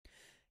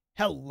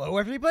Hello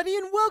everybody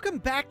and welcome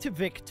back to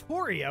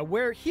Victoria,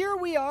 where here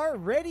we are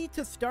ready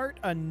to start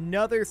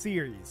another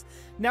series.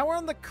 Now we're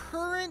on the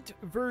current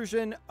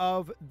version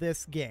of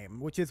this game,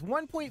 which is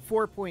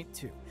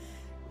 1.4.2.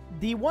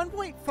 The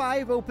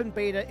 1.5 open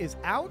beta is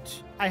out.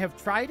 I have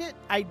tried it.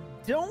 I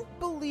don't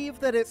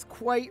believe that it's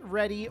quite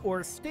ready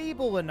or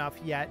stable enough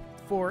yet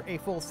for a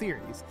full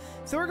series.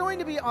 So we're going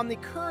to be on the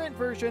current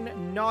version,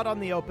 not on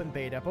the open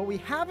beta, but we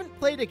haven't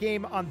played a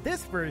game on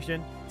this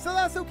version, so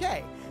that's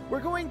okay. We're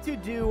going to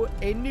do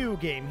a new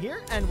game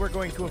here, and we're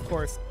going to, of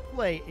course,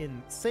 play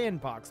in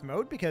sandbox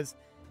mode, because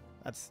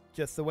that's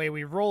just the way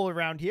we roll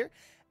around here.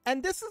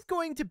 And this is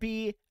going to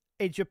be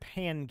a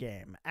Japan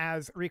game,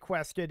 as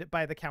requested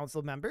by the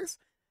council members.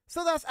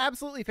 So that's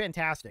absolutely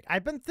fantastic.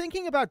 I've been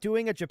thinking about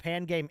doing a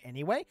Japan game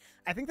anyway.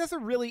 I think that's a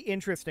really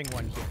interesting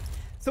one here.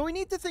 So we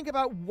need to think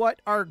about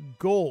what our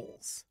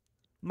goals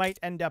might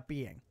end up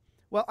being.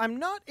 Well, I'm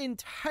not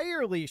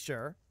entirely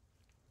sure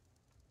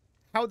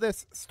how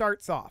this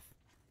starts off.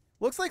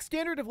 Looks like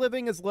standard of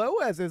living is low,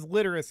 as is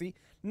literacy.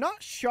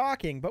 Not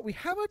shocking, but we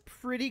have a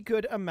pretty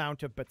good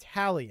amount of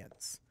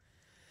battalions.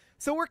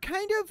 So we're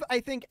kind of, I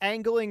think,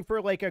 angling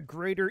for like a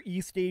greater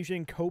East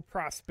Asian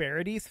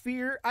co-prosperity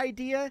sphere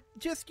idea.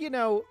 Just, you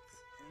know,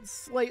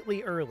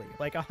 slightly early,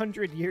 like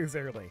 100 years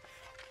early.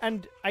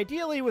 And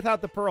ideally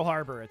without the Pearl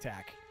Harbor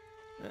attack.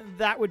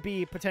 That would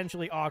be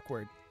potentially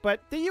awkward.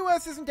 But the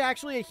US isn't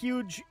actually a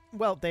huge,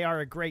 well, they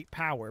are a great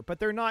power, but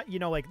they're not, you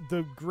know, like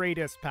the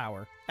greatest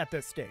power at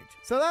this stage.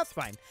 So that's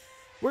fine.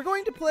 We're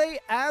going to play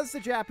as the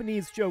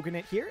Japanese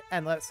shogunate here,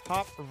 and let's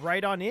hop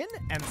right on in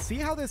and see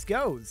how this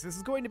goes. This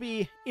is going to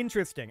be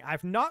interesting.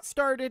 I've not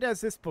started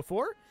as this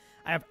before.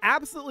 I have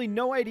absolutely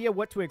no idea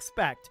what to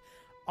expect.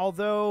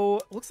 Although,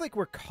 it looks like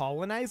we're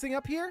colonizing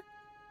up here.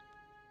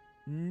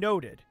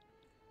 Noted.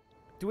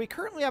 Do we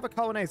currently have a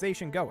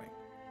colonization going?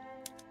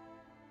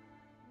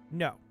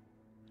 No.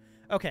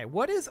 Okay,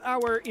 what is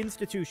our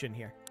institution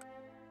here?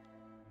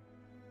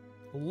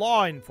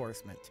 Law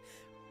enforcement.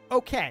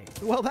 Okay,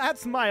 well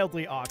that's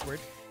mildly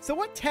awkward. So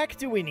what tech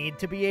do we need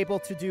to be able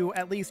to do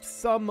at least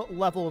some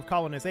level of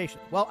colonization?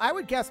 Well, I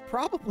would guess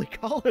probably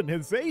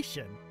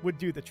colonization would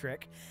do the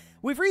trick.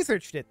 We've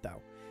researched it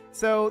though.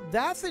 So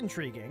that's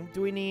intriguing.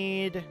 Do we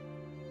need...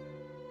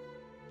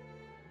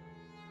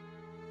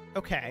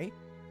 Okay.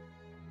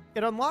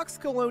 It unlocks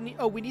colonial...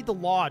 Oh, we need the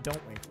law,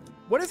 don't we?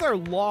 What is our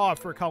law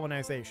for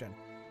colonization?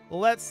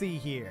 Let's see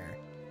here.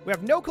 We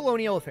have no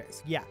colonial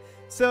affairs. Yeah.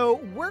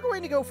 So we're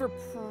going to go for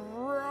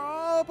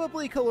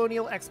probably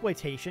colonial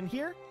exploitation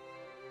here.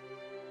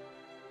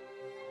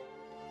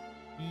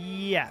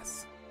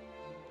 Yes.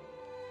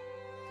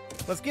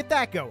 Let's get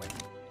that going.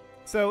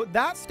 So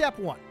that's step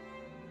one.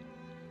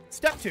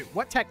 Step two.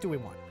 What tech do we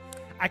want?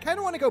 I kind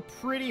of want to go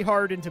pretty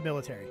hard into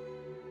military.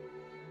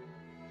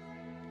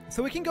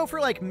 So we can go for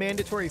like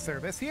mandatory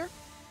service here.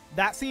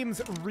 That seems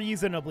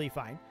reasonably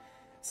fine.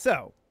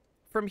 So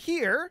from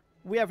here,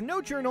 we have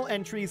no journal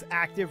entries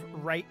active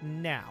right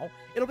now.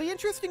 It'll be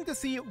interesting to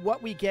see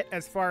what we get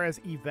as far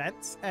as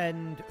events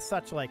and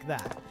such like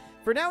that.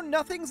 For now,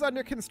 nothing's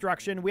under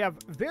construction. We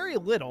have very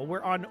little.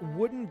 We're on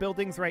wooden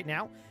buildings right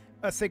now.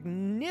 A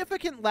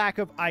significant lack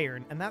of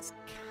iron, and that's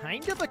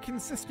kind of a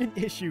consistent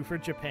issue for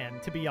Japan,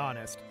 to be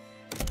honest.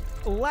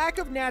 Lack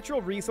of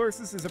natural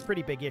resources is a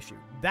pretty big issue.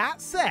 That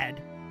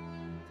said,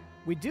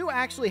 we do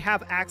actually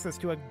have access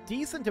to a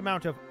decent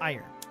amount of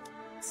iron.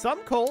 Some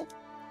coal,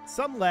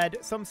 some lead,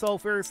 some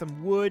sulfur,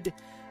 some wood.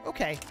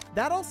 Okay,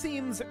 that all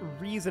seems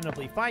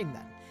reasonably fine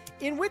then.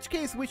 In which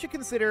case, we should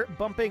consider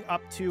bumping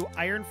up to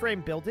iron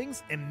frame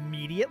buildings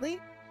immediately.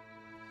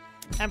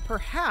 And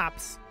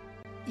perhaps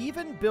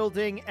even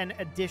building an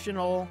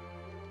additional...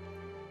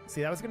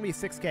 See, that was going to be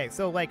 6K.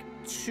 So, like,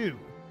 2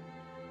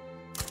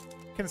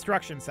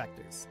 construction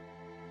sectors.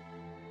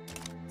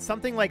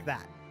 Something like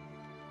that.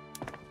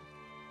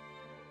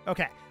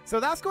 Okay,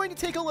 so that's going to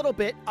take a little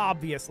bit,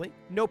 obviously.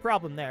 No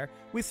problem there.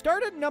 We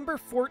start at number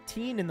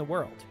 14 in the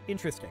world.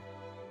 Interesting.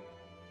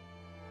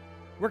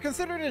 We're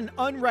considered an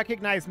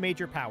unrecognized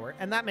major power,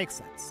 and that makes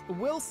sense.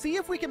 We'll see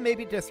if we can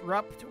maybe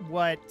disrupt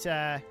what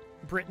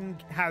Britain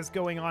has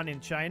going on in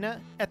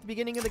China at the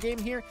beginning of the game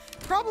here.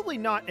 Probably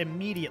not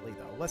immediately,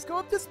 though. Let's go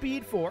up to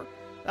speed 4.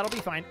 That'll be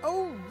fine.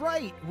 Oh,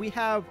 right. We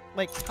have,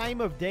 like, time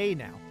of day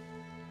now.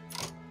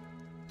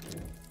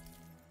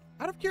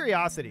 Out of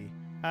curiosity...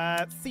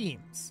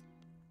 themes.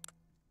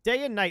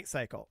 Day and night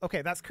cycle.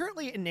 Okay, that's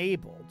currently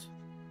enabled.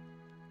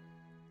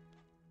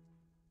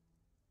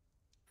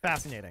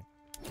 Fascinating.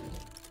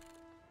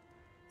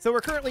 So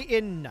we're currently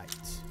in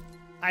night.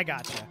 I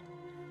gotcha.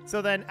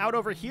 So then out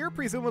over here,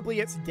 presumably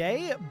it's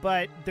day,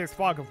 but there's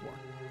fog of war.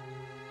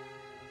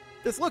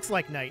 This looks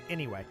like night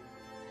anyway.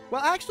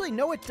 Well, actually,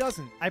 no, it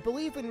doesn't. I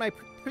believe in my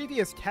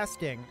previous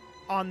testing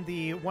on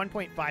the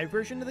 1.5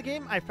 version of the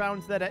game, I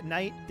found that at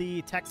night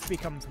the text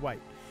becomes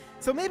white.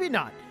 So maybe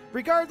not.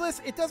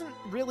 Regardless, it doesn't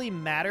really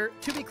matter.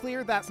 To be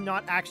clear, that's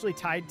not actually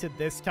tied to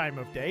this time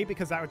of day,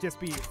 because that would just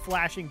be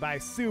flashing by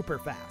super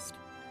fast.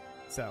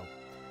 So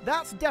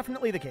that's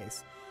definitely the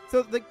case.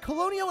 So the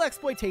colonial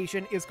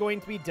exploitation is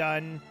going to be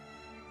done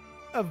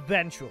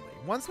eventually.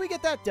 Once we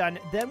get that done,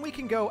 then we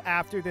can go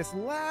after this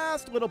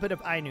last little bit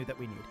of Ainu that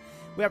we need.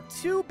 We have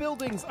 2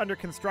 buildings under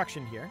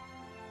construction here.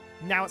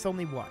 Now it's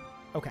only 1.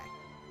 Okay,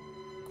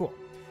 cool.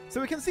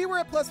 So we can see we're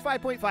at plus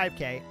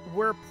 5.5k.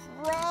 We're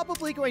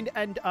probably going to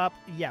end up,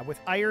 yeah, with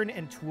iron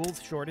and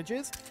tools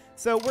shortages.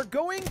 So we're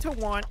going to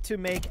want to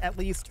make at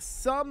least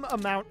some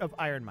amount of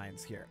iron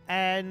mines here.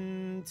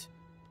 And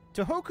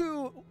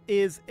Tohoku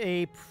is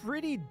a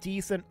pretty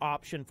decent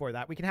option for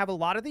that. We can have a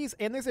lot of these,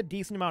 and there's a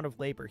decent amount of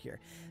labor here.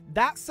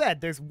 That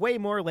said, there's way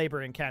more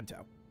labor in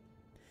Kanto.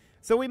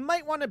 So we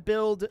might want to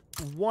build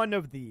one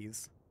of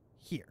these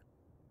here.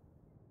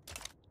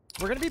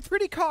 We're going to be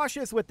pretty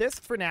cautious with this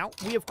for now.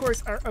 We, of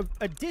course, are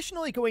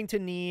additionally going to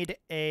need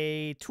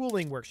a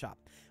tooling workshop.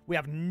 We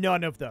have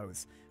none of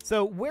those.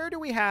 So where do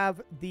we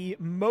have the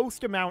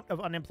most amount of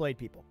unemployed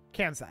people?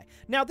 Kansai.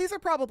 Now, these are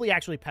probably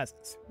actually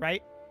peasants,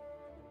 right?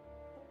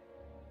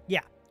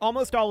 Yeah,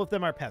 almost all of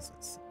them are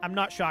peasants. I'm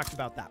not shocked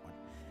about that one.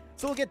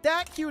 So we'll get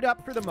that queued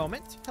up for the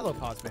moment. Hello,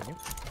 pause menu.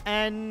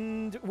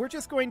 And we're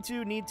just going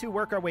to need to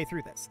work our way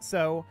through this.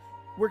 So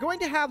we're going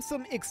to have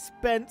some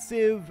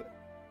expensive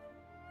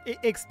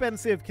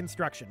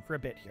construction for a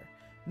bit here.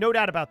 No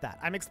doubt about that.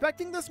 I'm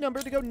expecting this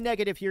number to go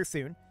negative here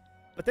soon,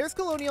 but there's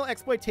colonial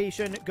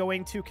exploitation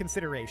going to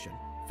consideration.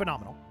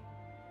 Phenomenal.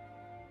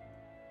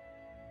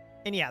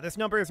 And yeah, this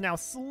number is now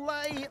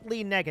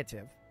slightly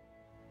negative.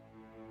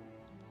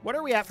 What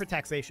are we at for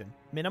taxation?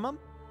 Minimum?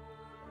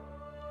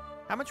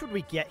 How much would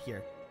we get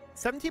here?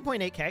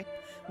 17.8k.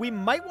 We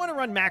might want to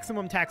run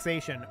maximum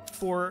taxation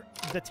for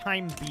the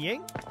time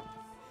being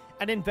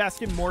and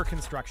invest in more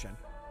construction.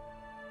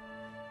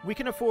 We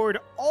can afford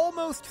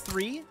almost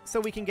 3, so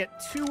we can get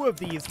 2 of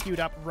these queued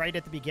up right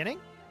at the beginning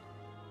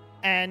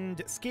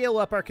and scale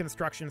up our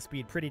construction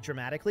speed pretty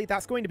dramatically.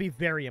 That's going to be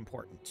very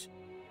important.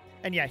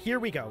 And yeah, here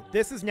we go.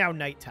 This is now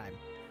nighttime.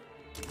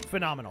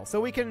 Phenomenal. So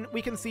we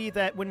can see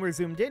that when we're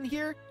zoomed in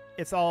here,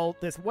 it's all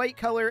this white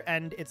color,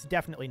 and it's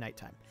definitely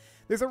nighttime.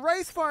 There's a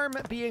rice farm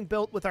being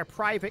built with our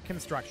private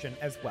construction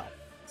as well,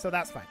 so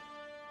that's fine.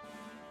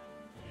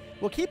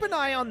 We'll keep an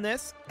eye on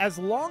this. As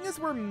long as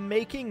we're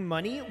making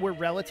money, we're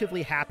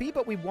relatively happy,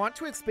 but we want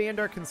to expand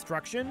our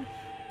construction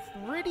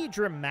pretty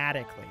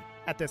dramatically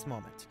at this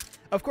moment.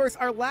 Of course,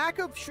 our lack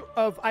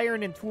of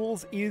iron and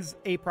tools is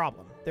a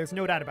problem. There's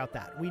no doubt about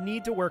that. We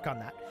need to work on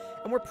that.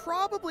 And we're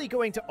probably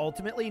going to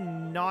ultimately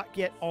not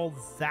get all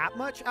that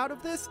much out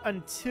of this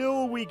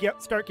until we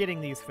start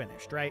getting these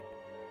finished, right?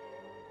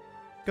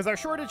 Because our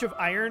shortage of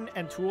iron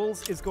and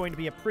tools is going to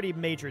be a pretty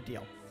major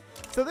deal.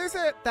 So there's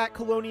that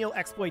colonial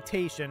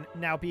exploitation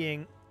now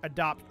being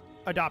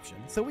adoption.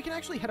 So we can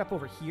actually head up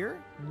over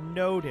here.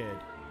 Noted.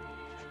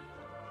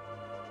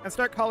 And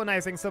start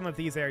colonizing some of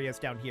these areas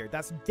down here.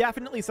 That's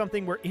definitely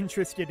something we're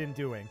interested in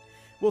doing.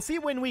 We'll see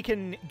when we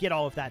can get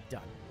all of that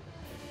done.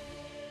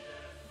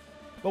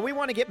 But we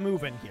want to get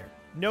moving here.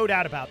 No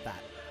doubt about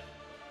that.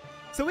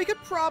 So we could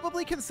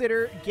probably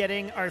consider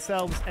getting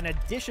ourselves an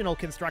additional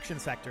construction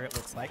sector, it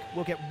looks like.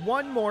 We'll get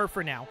 1 more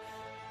for now.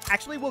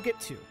 Actually, we'll get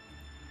 2.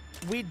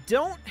 We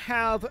don't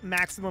have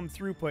maximum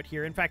throughput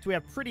here. In fact, we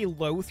have pretty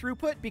low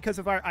throughput because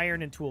of our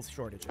iron and tools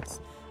shortages.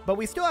 But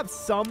we still have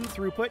some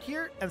throughput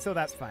here, and so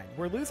that's fine.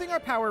 We're losing our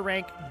power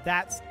rank.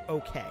 That's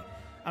okay.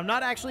 I'm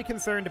not actually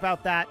concerned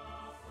about that.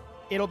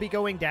 It'll be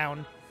going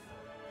down.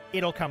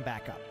 It'll come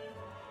back up.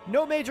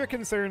 No major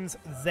concerns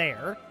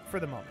there for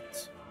the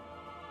moment.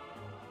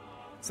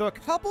 So a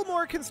couple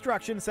more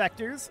construction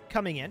sectors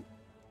coming in.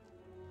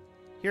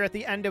 Here at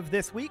the end of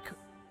this week,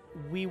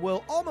 we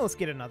will almost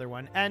get another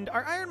one. And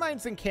our iron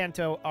mines in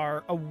Kanto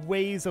are a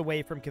ways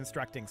away from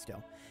constructing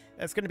still.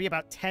 It's going to be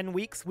about 10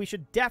 weeks. We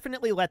should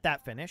definitely let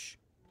that finish.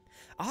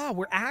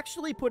 We're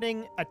actually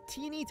putting a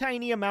teeny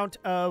tiny amount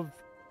of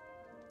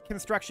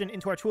construction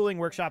into our tooling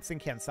workshops in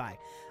Kansai.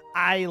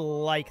 I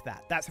like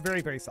that. That's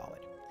very, very solid.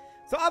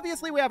 So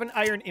obviously we have an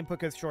iron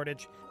inpukas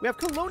shortage. We have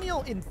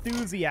colonial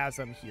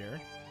enthusiasm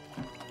here.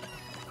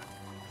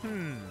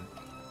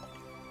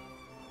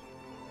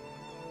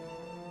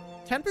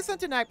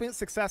 10% enactment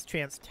success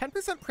chance.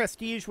 10%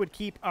 prestige would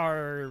keep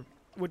our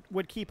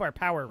would keep our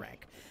power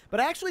rank.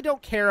 But I actually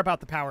don't care about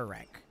the power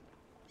rank.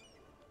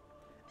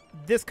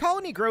 This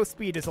colony growth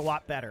speed is a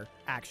lot better,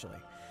 actually.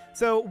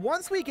 So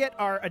once we get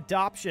our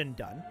adoption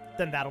done,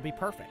 then that'll be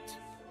perfect.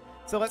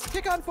 So let's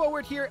kick on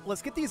forward here.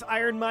 Let's get these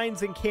iron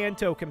mines in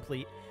Kanto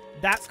complete.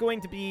 That's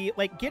going to be,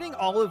 like, getting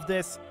all of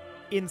this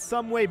in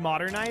some way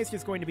modernized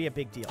is going to be a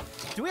big deal.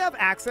 Do we have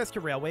access to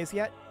railways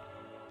yet?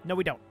 No,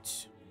 we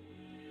don't.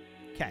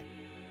 Okay.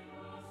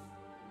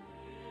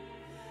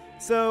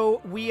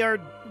 So we're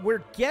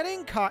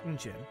getting cotton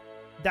gin.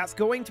 That's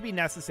going to be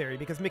necessary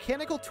because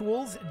mechanical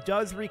tools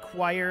does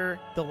require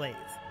the lathe.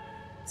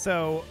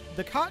 So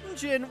the cotton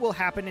gin will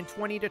happen in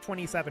 20 to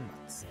 27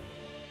 months.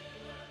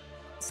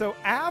 So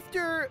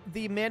after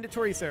the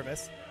mandatory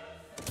service,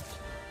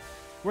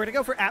 we're going to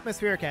go for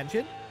atmospheric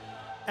engine.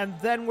 And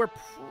then we're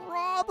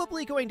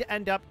probably going to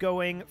end up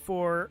going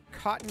for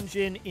cotton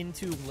gin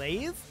into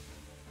lathe,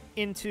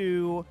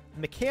 into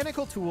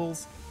mechanical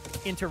tools,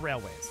 into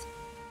railways.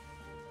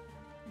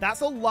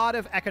 That's a lot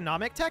of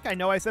economic tech. I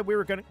know I said we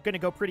were going to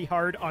go pretty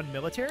hard on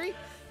military,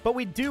 but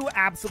we do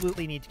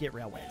absolutely need to get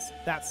railways.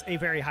 That's a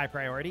very high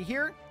priority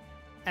here.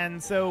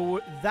 And so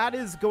that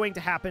is going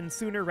to happen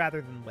sooner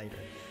rather than later.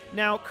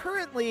 Now,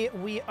 currently,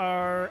 we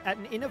are at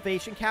an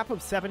innovation cap of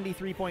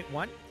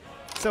 73.1.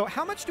 So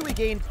how much do we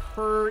gain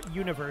per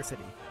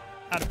university,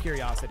 out of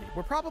curiosity?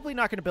 We're probably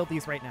not going to build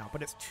these right now,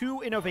 but it's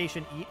 2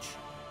 innovation each.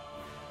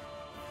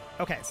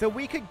 Okay, so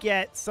we could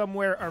get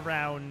somewhere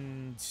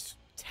around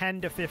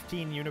 10 to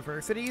 15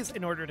 universities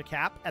in order to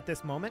cap at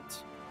this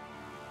moment.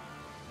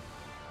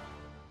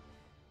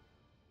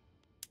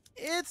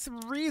 It's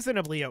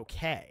reasonably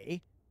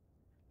okay,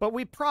 but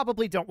we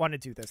probably don't want to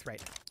do this right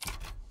now.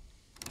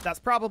 That's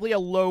probably a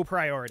low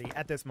priority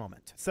at this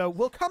moment. So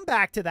we'll come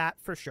back to that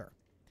for sure.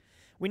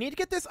 We need to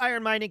get this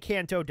iron mine in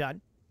Kanto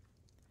done,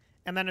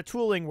 and then a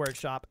tooling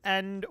workshop,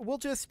 and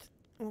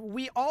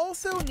we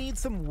also need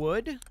some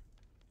wood.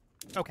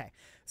 Okay,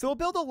 so we'll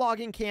build a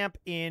logging camp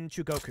in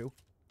Chugoku.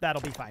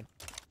 That'll be fine.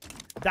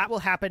 That will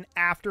happen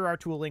after our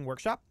tooling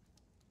workshop.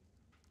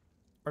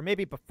 Or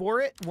maybe before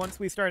it, once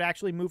we start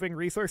actually moving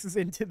resources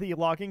into the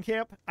logging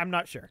camp. I'm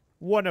not sure.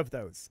 One of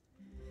those.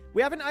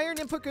 We have an iron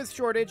input goods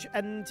shortage,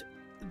 and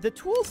the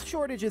tools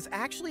shortage is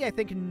actually, I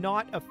think,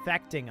 not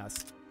affecting us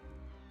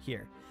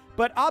here.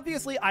 But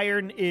obviously,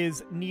 iron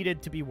is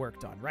needed to be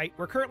worked on, right?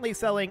 We're currently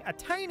selling a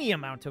tiny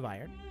amount of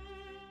iron.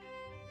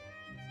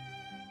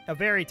 A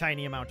very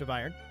tiny amount of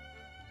iron.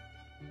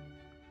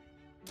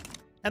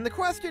 And the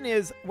question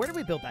is, where do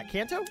we build that?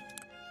 Kanto?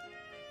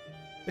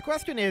 The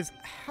question is,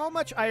 how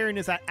much iron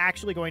is that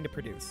actually going to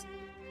produce?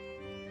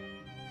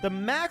 The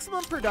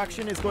maximum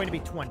production is going to be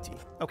 20.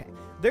 Okay,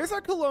 there's our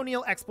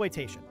colonial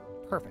exploitation.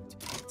 Perfect.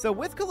 So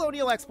with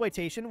colonial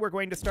exploitation, we're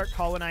going to start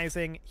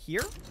colonizing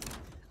here.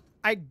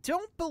 I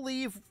don't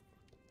believe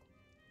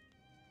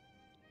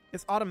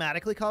it's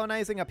automatically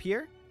colonizing up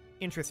here.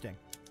 Interesting.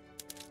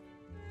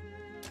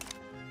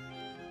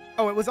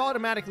 Oh, it was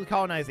automatically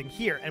colonizing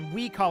here, and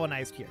we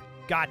colonized here.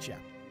 Gotcha.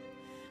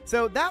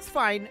 So that's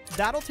fine.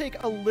 That'll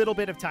take a little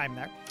bit of time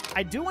there.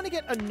 I do want to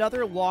get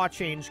another law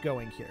change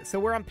going here. So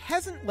we're on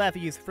peasant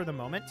levies for the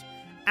moment.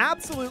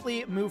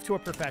 Absolutely move to a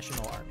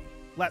professional army.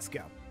 Let's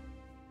go.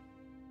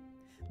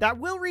 That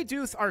will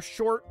reduce our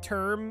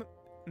short-term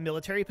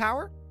military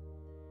power.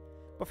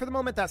 But for the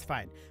moment, that's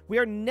fine. We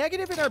are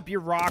negative in our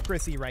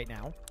bureaucracy right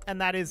now,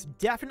 and that is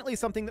definitely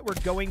something that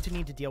we're going to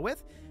need to deal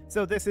with.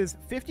 So this is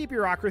 50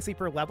 bureaucracy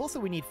per level, so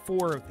we need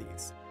 4 of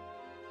these.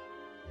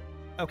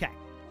 Okay.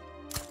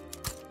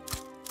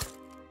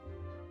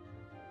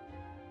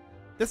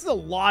 This is a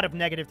lot of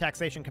negative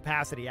taxation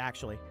capacity,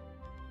 actually.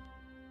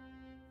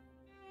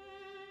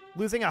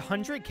 Losing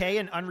 100K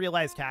in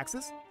unrealized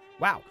taxes?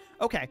 Wow.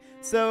 Okay,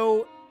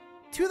 so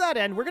to that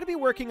end, we're going to be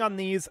working on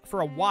these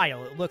for a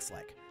while, it looks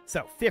like.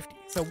 So 50.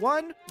 So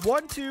 1,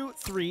 1, 2,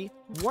 3,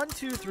 1,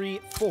 2, 3,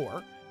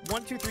 4,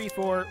 1, 2, 3,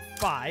 4,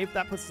 5.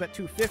 That puts us at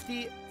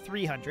 250,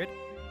 300.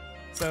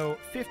 So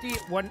 50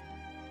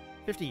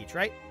 each,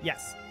 right?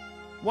 Yes.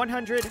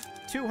 100,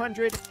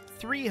 200,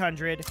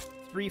 300,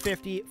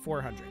 350,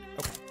 400.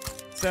 Okay.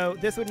 So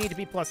this would need to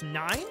be plus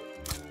 9.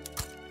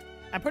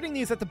 I'm putting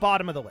these at the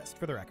bottom of the list,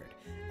 for the record.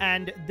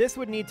 And this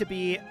would need to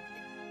be,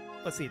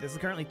 let's see, this is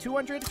currently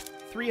 200,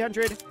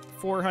 300,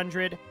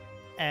 400,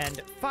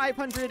 and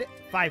 500,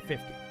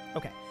 550.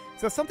 Okay,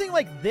 so something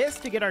like this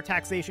to get our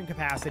taxation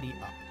capacity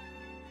up.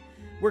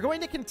 We're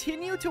going to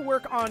continue to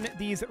work on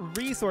these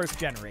resource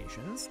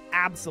generations,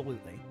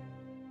 absolutely.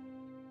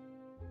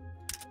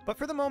 But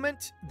for the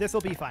moment, this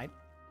will be fine.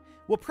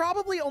 We'll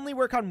probably only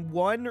work on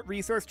one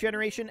resource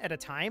generation at a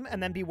time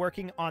and then be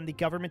working on the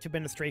government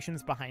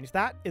administrations behind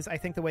that, is I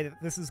think the way that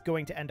this is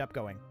going to end up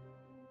going.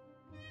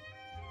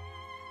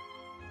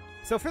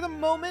 So for the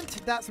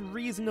moment, that's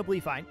reasonably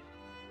fine.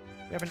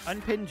 We have an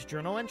unpinned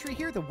journal entry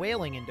here, the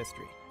whaling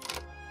industry.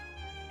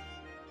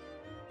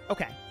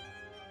 Okay.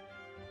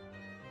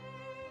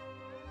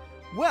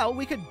 Well,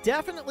 we could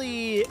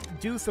definitely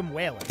do some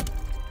whaling.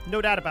 No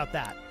doubt about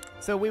that.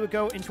 So we would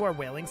go into our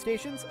whaling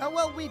stations. Oh,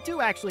 well, we do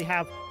actually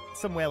have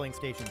some whaling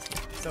stations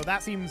here. So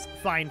that seems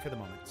fine for the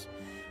moment.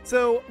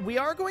 So we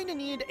are going to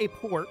need a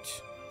port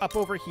up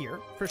over here,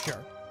 for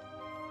sure.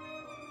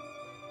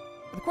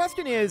 The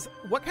question is,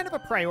 what kind of a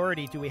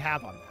priority do we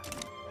have on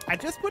that? I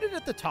just put it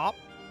at the top.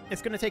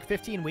 It's going to take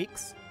 15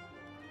 weeks.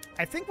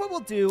 I think what we'll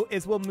do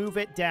is we'll move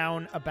it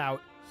down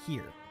about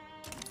here.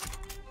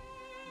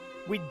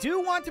 We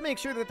do want to make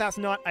sure that that's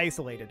not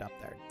isolated up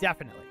there.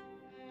 Definitely.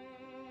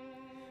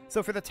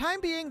 So for the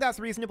time being,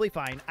 that's reasonably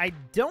fine. I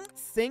don't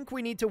think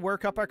we need to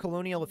work up our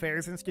colonial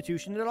affairs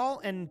institution at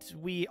all, and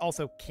we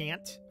also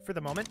can't for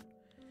the moment,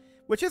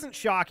 which isn't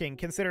shocking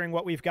considering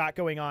what we've got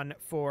going on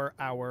for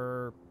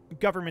our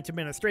government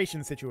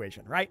administration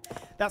situation, right?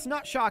 That's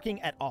not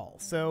shocking at all.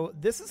 So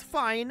this is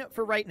fine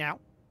for right now.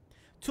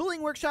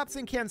 Tooling workshops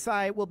in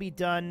Kansai will be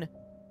done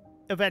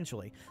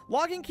eventually.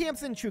 Logging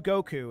camps in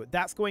Chugoku,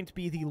 that's going to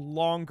be the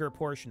longer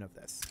portion of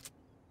this.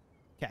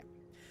 Okay.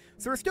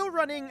 So we're still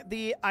running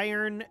the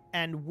iron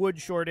and wood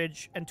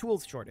shortage and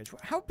tools shortage.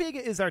 How big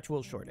is our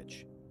tools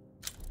shortage?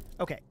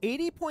 Okay,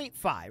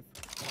 80.5.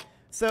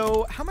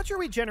 So how much are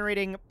we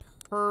generating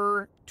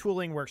per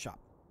tooling workshop?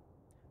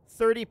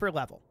 30 per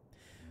level.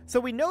 So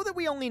we know that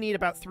we only need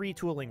about 3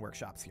 tooling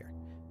workshops here.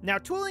 Now,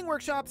 tooling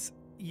workshops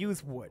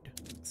use wood,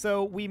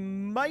 so we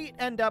might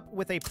end up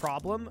with a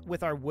problem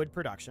with our wood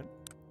production.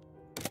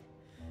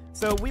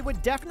 So we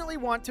would definitely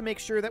want to make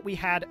sure that we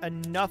had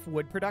enough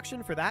wood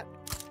production for that.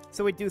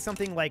 So we'd do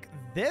something like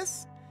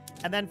this.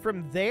 And then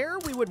from there,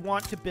 we would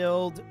want to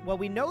build... Well,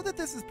 we know that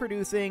this is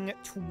producing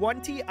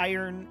 20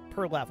 iron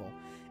per level.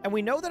 And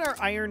we know that our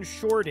iron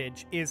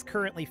shortage is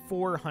currently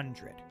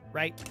 400,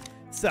 right?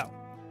 So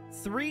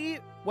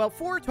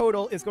 4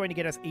 total is going to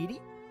get us 80.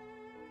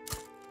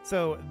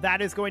 So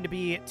that is going to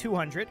be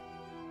 200.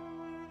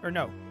 Or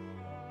no.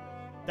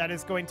 That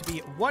is going to be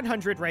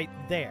 100 right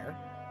there.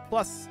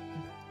 Plus...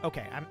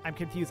 Okay, I'm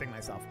confusing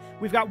myself.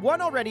 We've got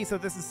 1 already, so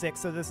this is 6,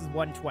 so this is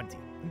 120.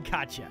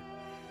 Gotcha.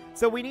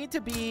 So we need to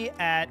be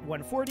at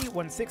 140,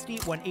 160,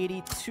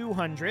 180,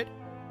 200.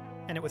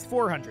 And it was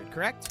 400,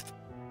 correct?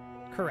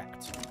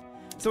 Correct.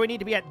 So we need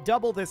to be at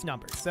double this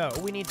number. So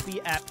we need to be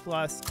at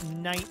plus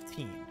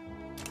 19.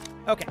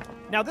 Okay,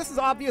 now this is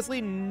obviously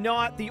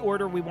not the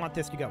order we want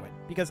this to go in,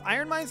 because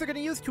iron mines are going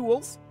to use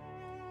tools.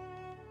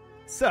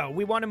 So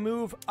we want to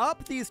move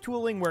up these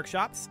tooling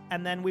workshops,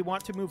 and then we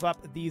want to move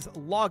up these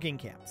logging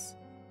camps.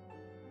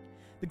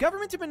 The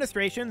government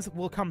administrations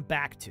will come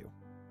back to.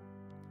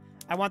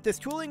 I want this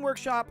tooling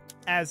workshop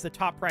as the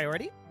top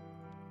priority,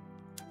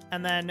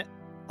 and then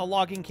a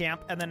logging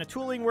camp, and then a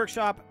tooling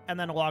workshop, and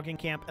then a logging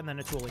camp, and then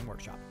a tooling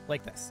workshop,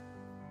 like this.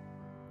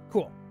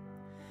 Cool.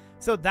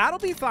 So that'll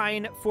be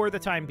fine for the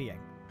time being.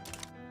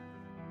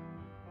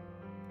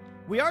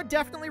 We are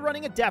definitely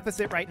running a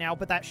deficit right now,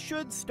 but that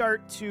should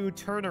start to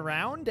turn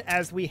around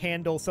as we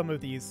handle some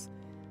of these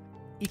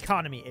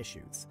economy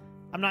issues.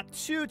 I'm not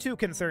too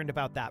concerned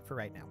about that for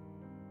right now.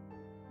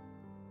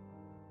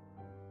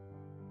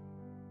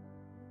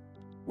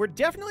 We're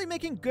definitely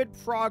making good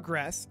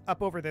progress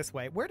up over this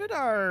way. Where did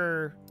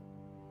our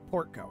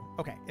port go?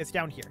 Okay, it's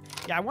down here.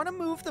 Yeah, I want to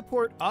move the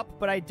port up,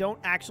 but I don't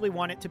actually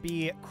want it to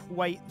be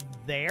quite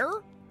there.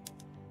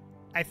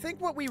 I think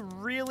what we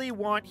really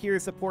want here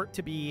is the port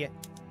to be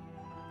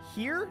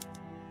here,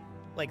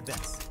 like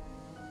this.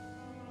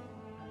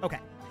 Okay,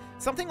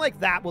 something like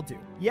that will do.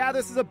 Yeah,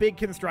 this is a big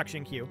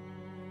construction queue.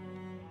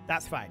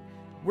 That's fine.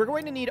 We're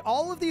going to need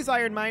all of these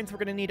iron mines. We're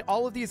going to need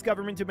all of these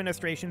government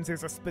administrations.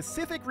 There's a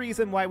specific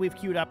reason why we've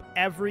queued up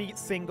every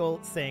single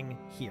thing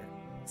here.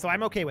 So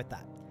I'm okay with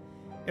that.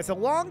 It's a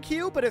long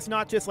queue, but it's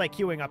not just like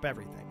queuing up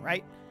everything,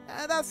 right?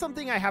 That's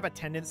something I have a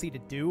tendency to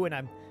do, and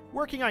I'm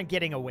working on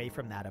getting away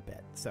from that a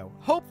bit. So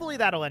hopefully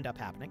that'll end up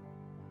happening.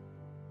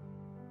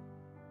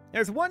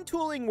 There's 1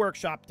 tooling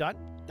workshop done.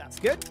 That's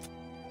good.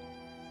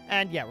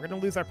 And yeah, we're going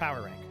to lose our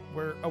power rank.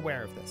 We're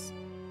aware of this.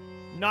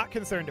 Not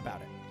concerned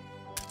about it.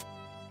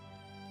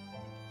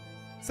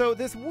 So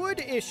this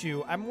wood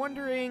issue, I'm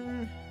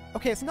wondering...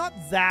 Okay, it's not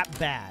that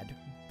bad,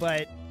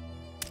 but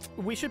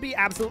we should be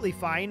absolutely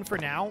fine for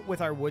now with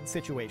our wood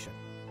situation.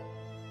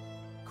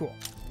 Cool.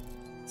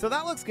 So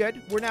that looks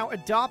good. We're now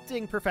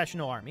adopting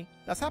professional army.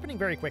 That's happening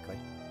very quickly.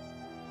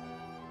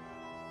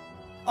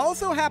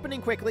 Also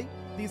happening quickly,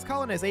 these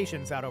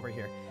colonizations out over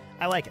here.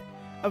 I like it.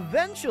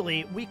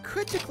 Eventually, we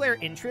could declare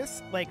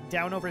interest, like,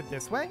 down over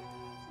this way.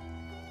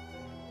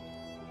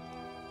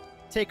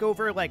 Take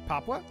over, like,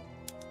 Papua.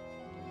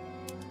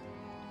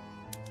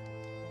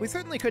 We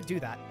certainly could do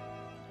that.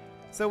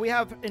 So we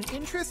have an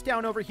interest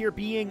down over here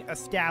being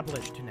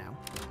established now.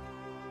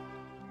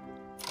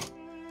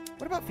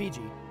 What about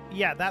Fiji?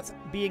 Yeah, that's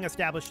being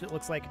established, it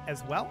looks like,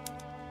 as well.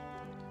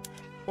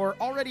 Or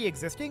already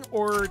existing,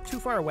 or too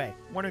far away.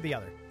 One or the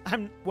other.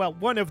 Well,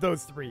 one of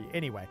those 3,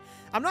 anyway.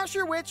 I'm not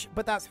sure which,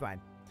 but that's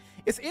fine.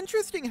 It's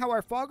interesting how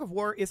our fog of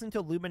war isn't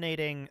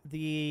illuminating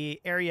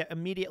the area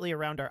immediately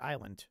around our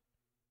island.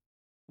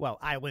 Well,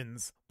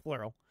 islands,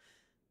 plural.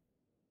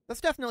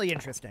 That's definitely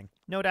interesting.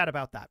 No doubt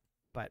about that.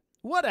 But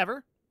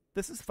whatever.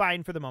 This is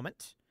fine for the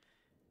moment.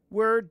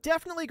 We're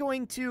definitely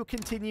going to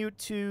continue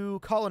to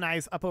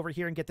colonize up over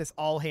here and get this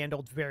all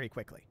handled very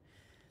quickly.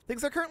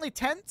 Things are currently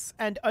tense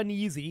and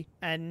uneasy,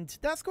 and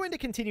that's going to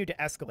continue to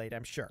escalate,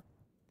 I'm sure.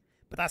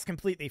 But that's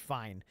completely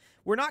fine.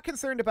 We're not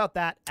concerned about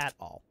that at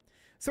all.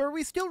 So are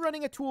we still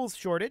running a tools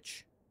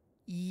shortage?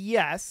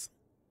 Yes.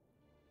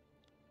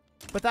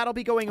 But that'll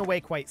be going away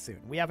quite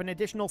soon. We have an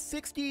additional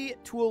 60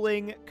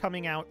 tooling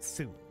coming out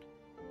soon.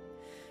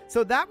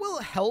 So that will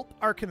help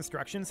our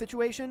construction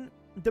situation.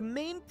 The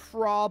main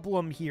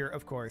problem here,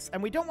 of course,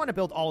 and we don't want to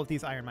build all of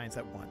these iron mines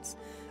at once.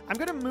 I'm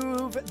going to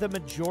move the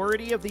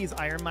majority of these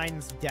iron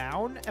mines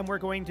down, and we're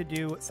going to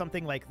do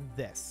something like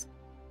this.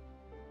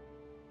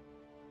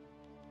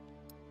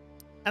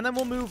 And then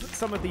we'll move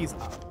some of these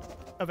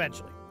up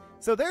eventually.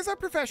 So there's our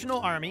professional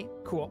army.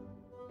 Cool.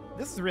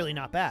 This is really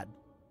not bad.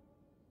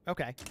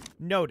 Okay.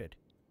 Noted.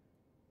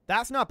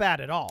 That's not bad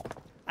at all.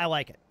 I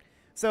like it.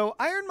 So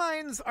iron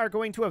mines are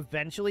going to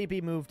eventually be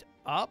moved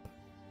up.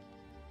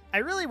 I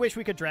really wish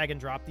we could drag and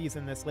drop these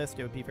in this list.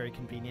 It would be very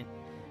convenient.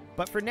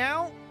 But for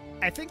now,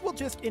 I think we'll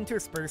just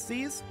intersperse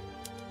these.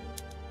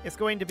 it's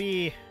going to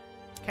be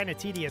kind of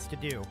tedious to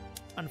do,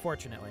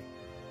 unfortunately.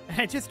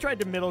 I just tried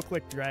to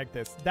middle-click drag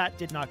this. That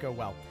did not go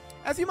well,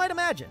 as you might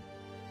imagine.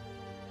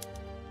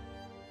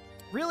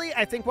 Really,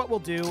 I think what we'll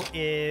do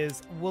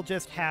is we'll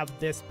just have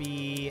this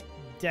be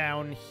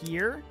down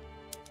here.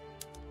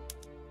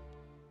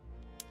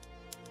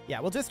 Yeah,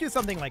 we'll just do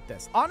something like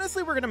this.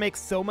 Honestly, we're going to make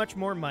so much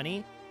more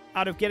money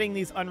out of getting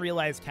these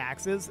unrealized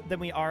taxes than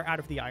we are out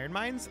of the iron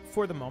mines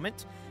for the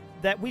moment,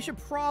 that we should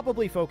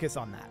probably focus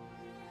on that.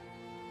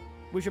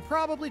 We should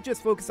probably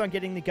just focus on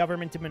getting the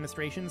government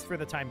administrations for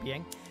the time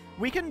being.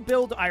 We can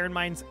build iron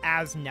mines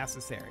as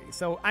necessary,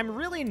 so I'm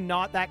really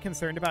not that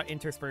concerned about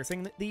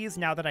interspersing these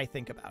now that I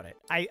think about it.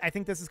 I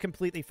think this is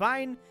completely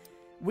fine.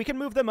 We can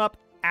move them up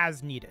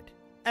as needed.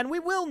 And we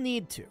will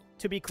need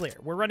to be clear.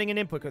 We're running an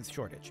input goods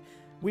shortage.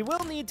 We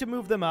will need to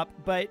move them up,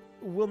 but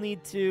we'll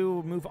need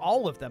to move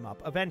all of them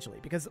up eventually,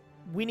 because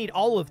we need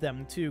all of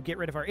them to get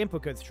rid of our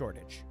input goods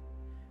shortage.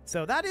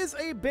 So that is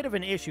a bit of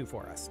an issue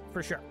for us,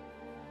 for sure.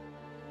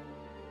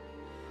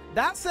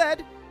 That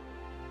said,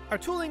 our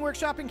tooling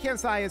workshop in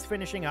Kansai is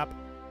finishing up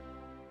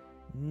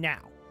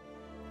now.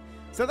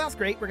 So that's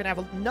great. We're going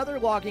to have another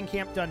logging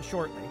camp done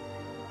shortly.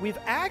 We've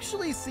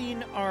actually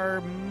seen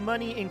our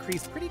money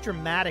increase pretty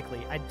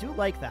dramatically. I do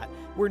like that.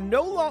 We're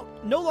no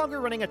longer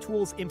running a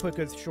tools input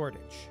goods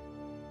shortage.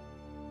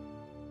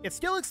 It's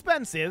still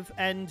expensive,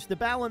 and the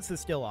balance is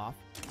still off,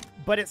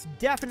 but it's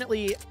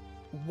definitely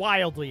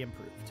wildly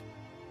improved.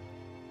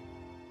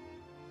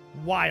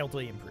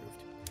 Wildly improved.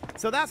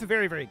 So that's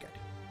very, very good.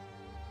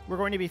 We're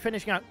going to be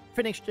finishing.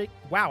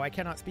 Wow, I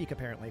cannot speak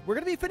apparently. We're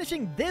going to be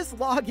finishing this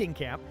logging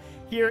camp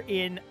here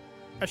in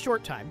a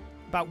short time,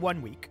 about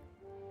 1 week.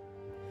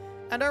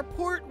 And our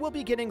port will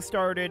be getting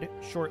started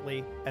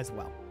shortly as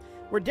well.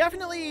 We're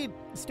definitely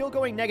still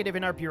going negative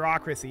in our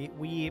bureaucracy.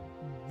 We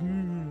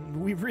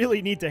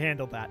really need to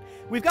handle that.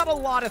 We've got a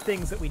lot of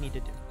things that we need to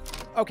do.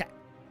 Okay,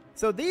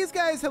 so these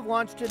guys have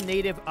launched a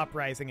native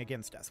uprising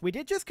against us. We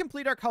did just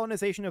complete our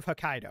colonization of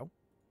Hokkaido,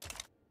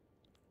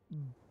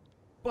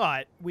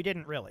 but we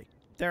didn't really.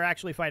 They're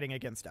actually fighting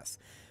against us.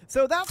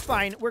 So that's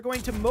fine. We're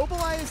going to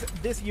mobilize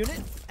this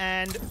unit,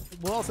 and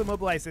we'll also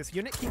mobilize this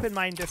unit. Keep in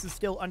mind, this is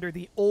still under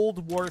the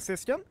old war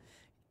system.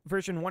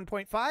 Version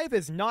 1.5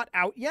 is not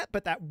out yet,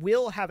 but that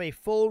will have a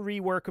full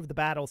rework of the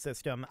battle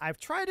system. I've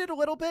tried it a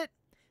little bit.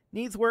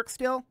 Needs work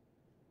still.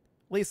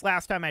 At least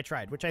last time I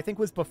tried, which I think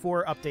was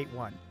before Update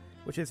 1,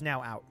 which is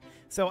now out.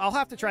 So I'll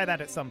have to try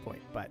that at some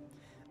point, but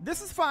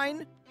this is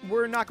fine.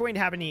 We're not going to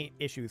have any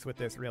issues with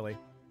this, really.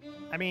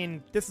 I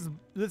mean, this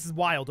is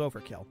wild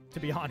overkill, to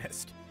be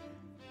honest.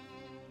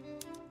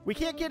 We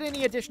can't get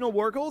any additional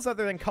war goals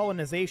other than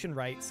colonization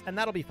rights, and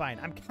that'll be fine.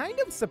 I'm kind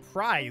of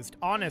surprised,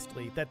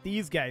 honestly, that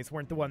these guys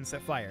weren't the ones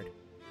that fired.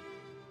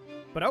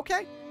 But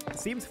okay,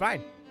 seems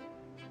fine.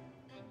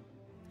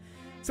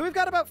 So we've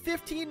got about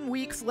 15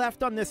 weeks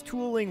left on this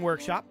tooling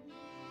workshop.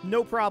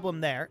 No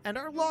problem there. And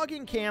our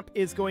logging camp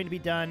is going to be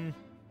done,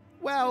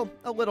 well,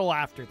 a little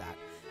after that.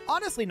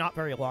 Honestly, not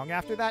very long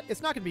after that.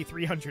 It's not going to be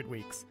 300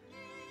 weeks.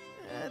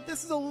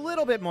 This is a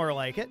little bit more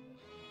like it,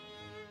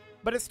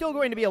 but it's still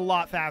going to be a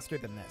lot faster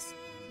than this,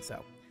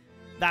 so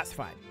that's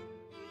fine.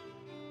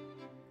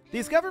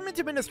 These government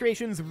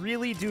administrations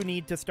really do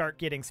need to start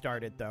getting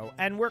started, though,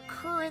 and we're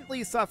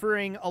currently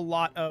suffering a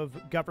lot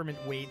of government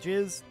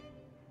wages,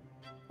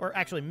 or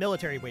actually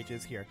military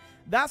wages here.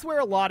 That's where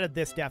a lot of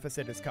this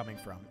deficit is coming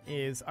from,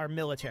 is our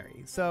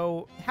military.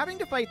 So having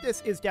to fight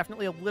this is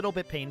definitely a little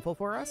bit painful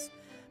for us,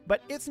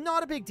 but it's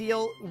not a big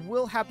deal.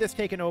 We'll have this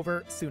taken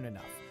over soon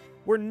enough.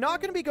 We're not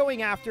going to be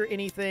going after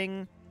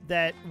anything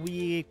that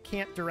we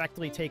can't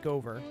directly take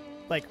over,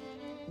 like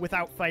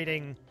without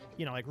fighting,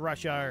 you know, like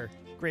Russia or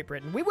Great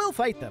Britain. We will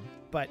fight them,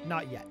 but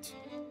not yet.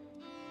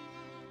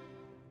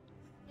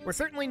 We're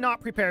certainly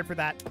not prepared for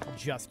that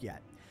just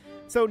yet.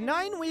 So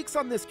 9 weeks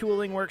on this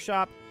tooling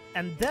workshop,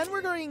 and then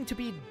we're going to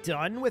be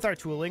done with our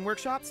tooling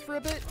workshops for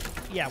a bit.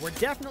 Yeah, we're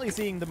definitely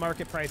seeing the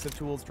market price of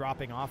tools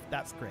dropping off.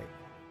 That's great.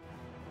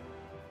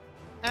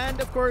 And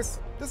of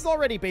course, this is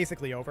already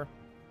basically over.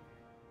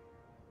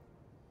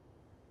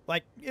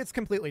 Like, it's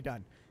completely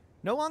done.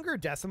 No longer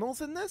decimals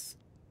in this?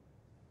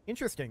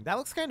 Interesting. That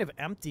looks kind of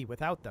empty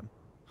without them.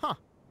 Huh.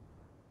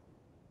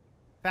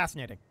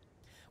 Fascinating.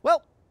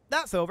 Well,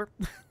 that's over.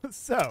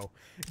 So,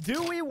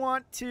 do we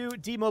want to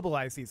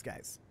demobilize these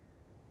guys?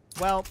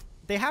 Well,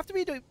 they have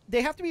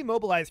to be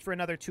mobilized for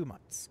another 2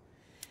 months.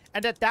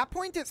 And at that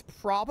point, it's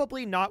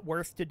probably not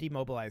worth to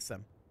demobilize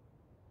them.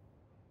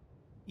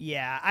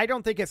 Yeah, I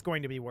don't think it's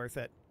going to be worth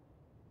it.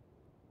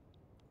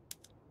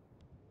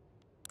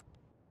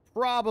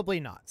 Probably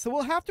not. So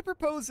we'll have to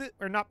propose it,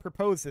 or not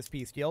propose this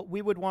peace deal.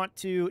 We would want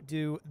to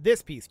do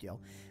this peace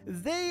deal.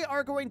 They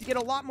are going to get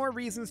a lot more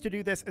reasons to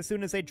do this as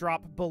soon as they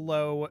drop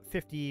below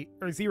 50,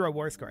 or 0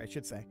 war score, I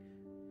should say.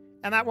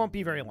 And that won't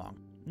be very long.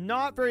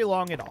 Not very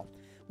long at all.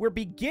 We're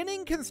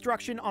beginning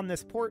construction on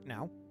this port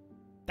now.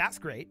 That's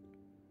great.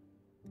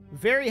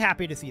 Very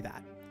happy to see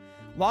that.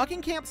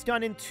 Logging camp's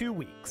done in 2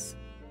 weeks.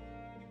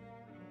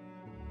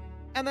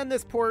 And then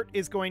this port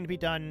is going to be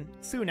done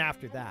soon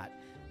after that.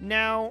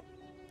 Now,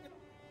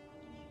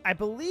 I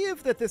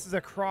believe that this is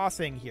a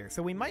crossing here,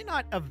 so we might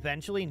not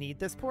eventually need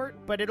this port,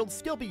 but it'll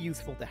still be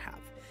useful to have.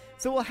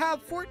 So we'll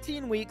have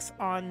 14 weeks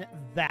on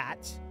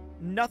that.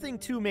 Nothing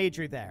too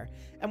major there.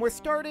 And we're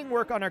starting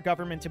work on our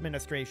government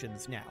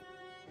administrations now.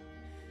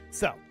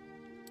 So,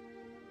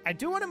 I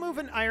do want to move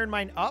an iron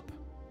mine up,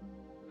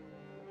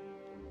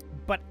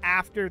 but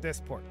after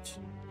this port.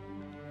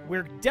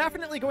 We're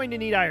definitely going to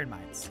need iron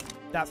mines.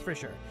 That's for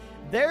sure.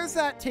 There's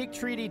that take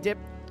treaty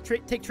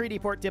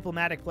port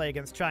diplomatic play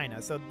against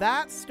China, so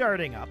that's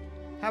starting up.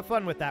 Have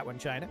fun with that one,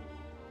 China.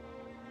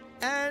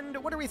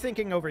 And what are we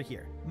thinking over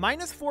here?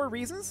 -4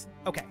 reasons?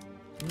 Okay,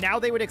 now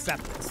they would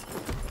accept this.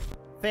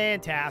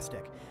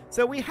 Fantastic.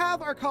 So we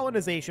have our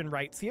colonization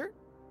rights here.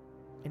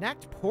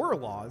 Enact poor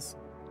laws.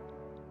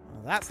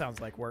 Well, that sounds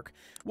like work.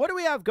 What do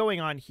we have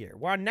going on here?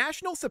 We're on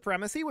national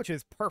supremacy, which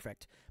is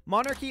perfect.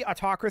 Monarchy,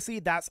 autocracy,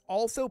 that's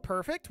also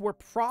perfect. We're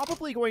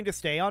probably going to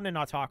stay on an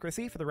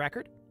autocracy, for the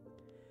record.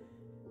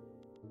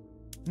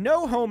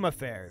 No home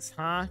affairs,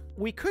 huh?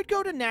 We could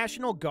go to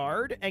National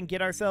Guard and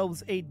get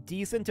ourselves a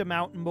decent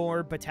amount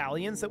more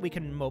battalions that we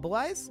can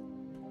mobilize.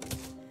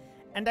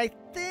 And I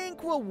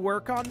think we'll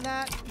work on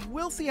that.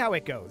 We'll see how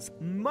it goes.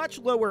 Much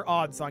lower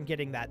odds on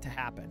getting that to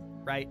happen,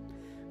 right?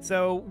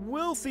 So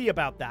we'll see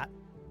about that.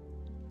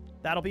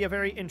 That'll be a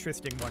very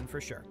interesting one for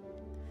sure.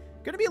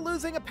 Gonna be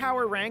losing a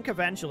power rank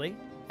eventually,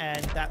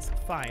 and that's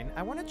fine.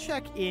 I want to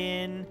check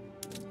in...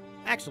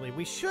 Actually,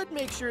 we should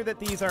make sure that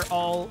these are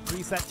all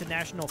reset to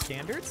national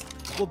standards.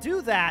 We'll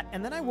do that,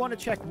 and then I want to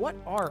check what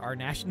are our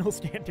national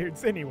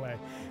standards anyway.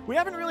 We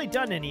haven't really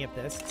done any of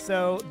this,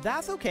 so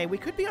that's okay. We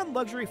could be on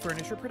luxury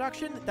furniture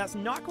production. That's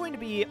not going to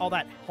be all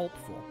that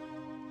helpful.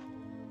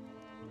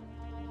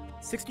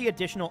 60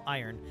 additional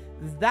iron.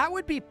 That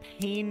would be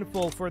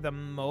painful for the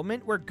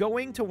moment. We're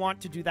going to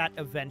want to do that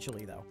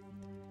eventually, though.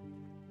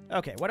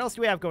 Okay, what else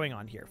do we have going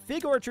on here?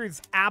 Fig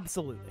orchards,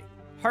 absolutely.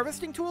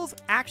 Harvesting tools,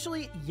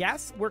 actually,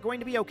 yes, we're going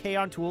to be okay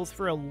on tools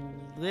for a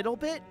little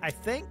bit, I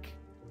think.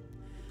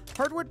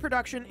 Hardwood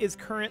production is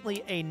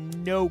currently a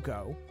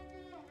no-go,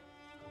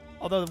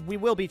 although we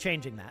will be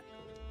changing that.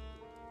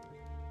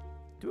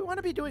 Do we want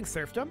to be doing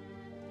serfdom?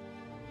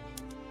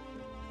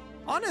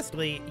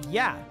 Honestly,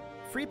 yeah.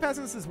 Free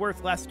peasants is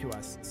worth less to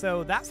us,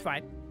 so that's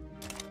fine.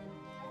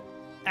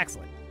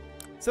 Excellent.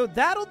 So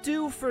that'll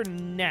do for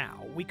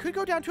now. We could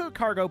go down to a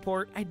cargo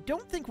port. I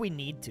don't think we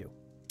need to.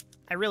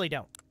 I really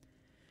don't.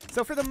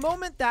 So for the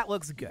moment, that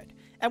looks good.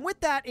 And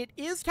with that, it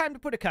is time to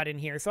put a cut in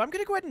here, so I'm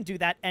going to go ahead and do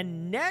that.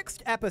 And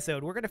next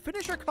episode, we're going to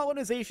finish our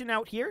colonization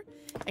out here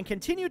and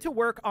continue to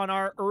work on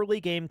our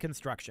early game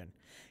construction.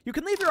 You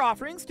can leave your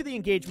offerings to the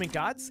engagement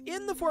gods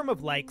in the form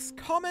of likes,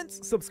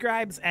 comments,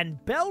 subscribes,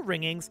 and bell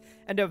ringings.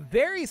 And a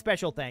very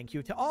special thank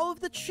you to all of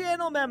the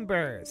channel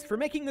members for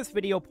making this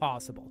video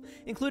possible,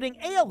 including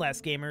ALS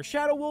Gamer,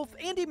 Shadow Wolf,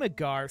 Andy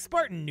McGar,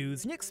 Spartan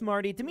News, Nick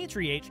Smarty,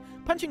 Dimitri H,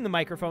 Punching the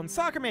Microphone,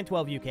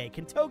 Soccerman12 UK,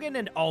 Kentogan,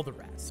 and all the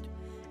rest.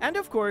 And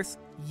of course,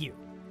 you.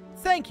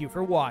 Thank you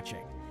for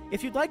watching.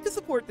 If you'd like to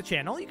support the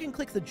channel, you can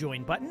click the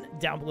join button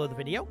down below the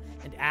video.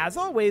 And as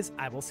always,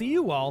 I will see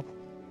you all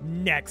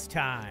next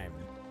time.